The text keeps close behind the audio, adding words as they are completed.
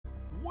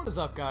What is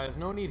up, guys?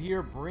 No Need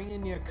here,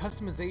 bringing you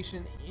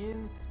customization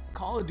in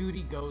Call of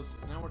Duty Ghosts.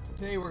 Now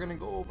today we're going to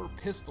go over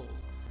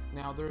pistols.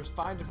 Now there's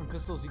 5 different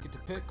pistols you get to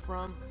pick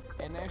from,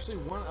 and actually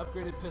one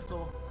upgraded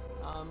pistol,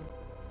 I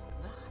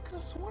could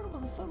have sworn it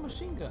was a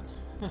submachine gun.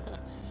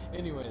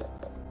 Anyways,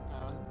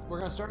 we're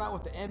going to start out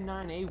with the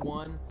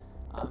M9A1.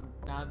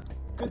 Now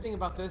good thing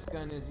about this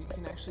gun is you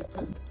can actually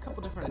put a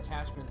couple different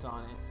attachments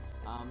on it,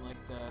 like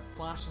the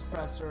flash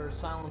suppressor,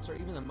 silencer,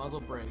 even the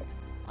muzzle brake.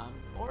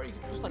 Or you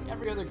can just like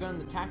every other gun,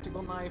 the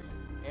tactical knife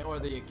or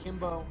the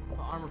akimbo, put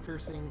armor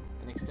piercing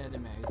and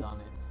extended mags on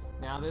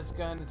it. Now this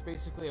gun is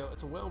basically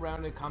it's a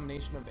well-rounded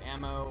combination of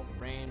ammo,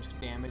 range,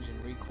 damage,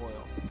 and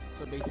recoil.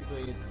 So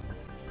basically it's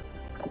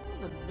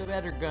one of the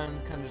better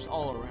guns kind of just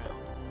all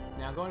around.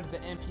 Now going to the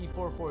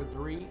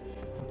MP443,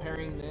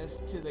 comparing this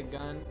to the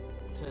gun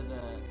to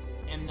the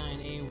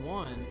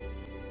M9A1,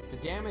 the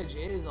damage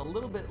is a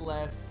little bit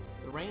less,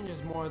 the range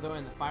is more though,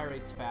 and the fire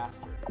rate's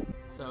faster.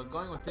 So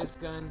going with this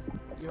gun,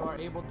 you are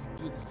able to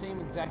do the same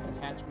exact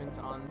attachments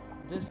on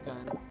this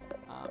gun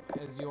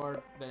as you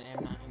are the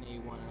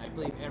M9A1, and I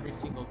believe every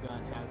single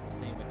gun has the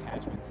same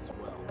attachments as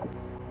well.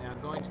 Now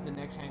going to the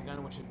next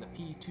handgun, which is the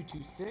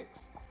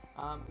P226,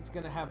 it's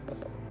going to have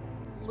this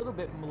little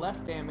bit less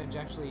damage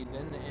actually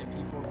than the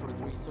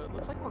MP443, so it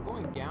looks like we're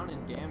going down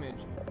in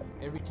damage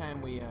every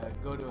time we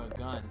go to a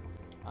gun,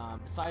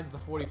 besides the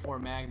 44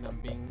 Magnum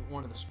being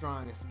one of the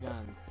strongest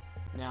guns.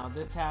 Now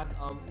this has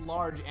a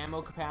large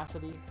ammo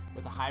capacity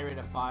with a high rate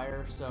of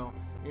fire, so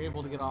you're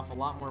able to get off a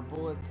lot more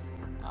bullets.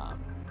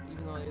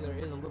 Even though there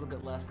is a little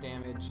bit less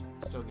damage,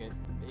 still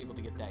able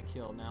to get that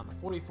kill. Now the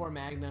 44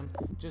 Magnum,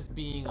 just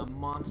being a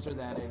monster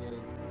that it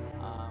is,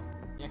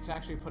 you can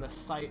actually put a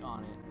sight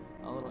on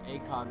it, a little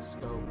ACOG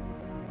scope.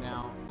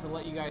 Now to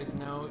let you guys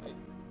know,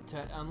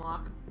 to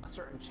unlock a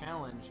certain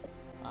challenge,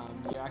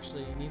 you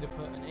actually need to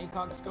put an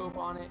ACOG scope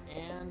on it,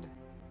 and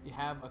you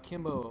have a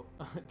Kimbo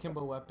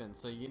weapon,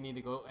 so you need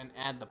to go and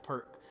add the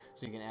perk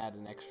so you can add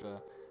an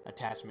extra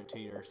attachment to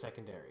your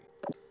secondary.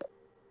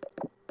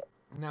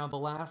 Now the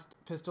last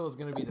pistol is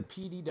going to be the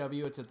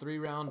PDW. It's a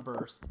 3-round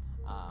burst.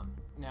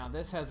 Now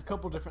this has a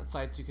couple different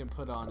sights you can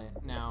put on it.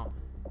 Now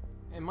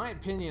in my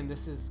opinion,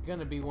 this is going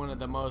to be one of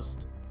the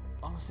most,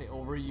 I want to say,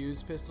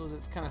 overused pistols.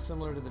 It's kind of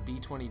similar to the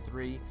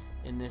B23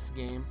 in this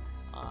game,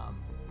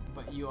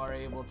 but you are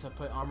able to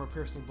put armor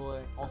piercing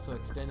bullet, also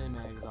extended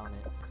mags on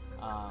it.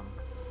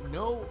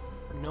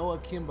 No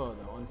akimbo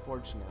though,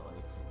 unfortunately.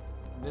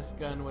 This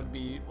gun would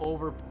be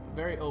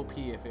very OP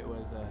if it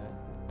was a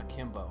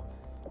akimbo.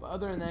 But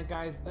other than that,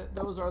 guys,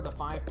 those are the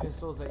 5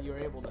 pistols that you're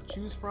able to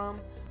choose from.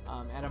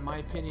 And in my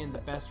opinion, the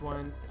best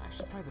one,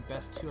 actually probably the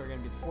best 2 are going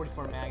to be the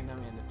 44 Magnum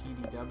and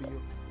the PDW.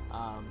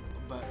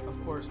 But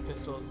of course,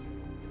 pistols,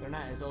 they're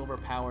not as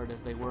overpowered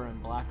as they were in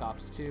Black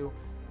Ops 2.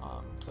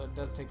 So it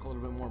does take a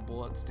little bit more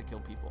bullets to kill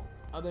people.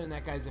 Other than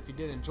that, guys, if you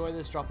did enjoy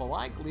this, drop a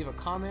like, leave a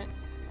comment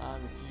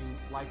if you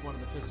like one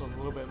of the pistols a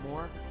little bit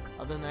more.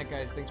 Other than that,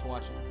 guys, thanks for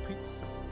watching. Peace.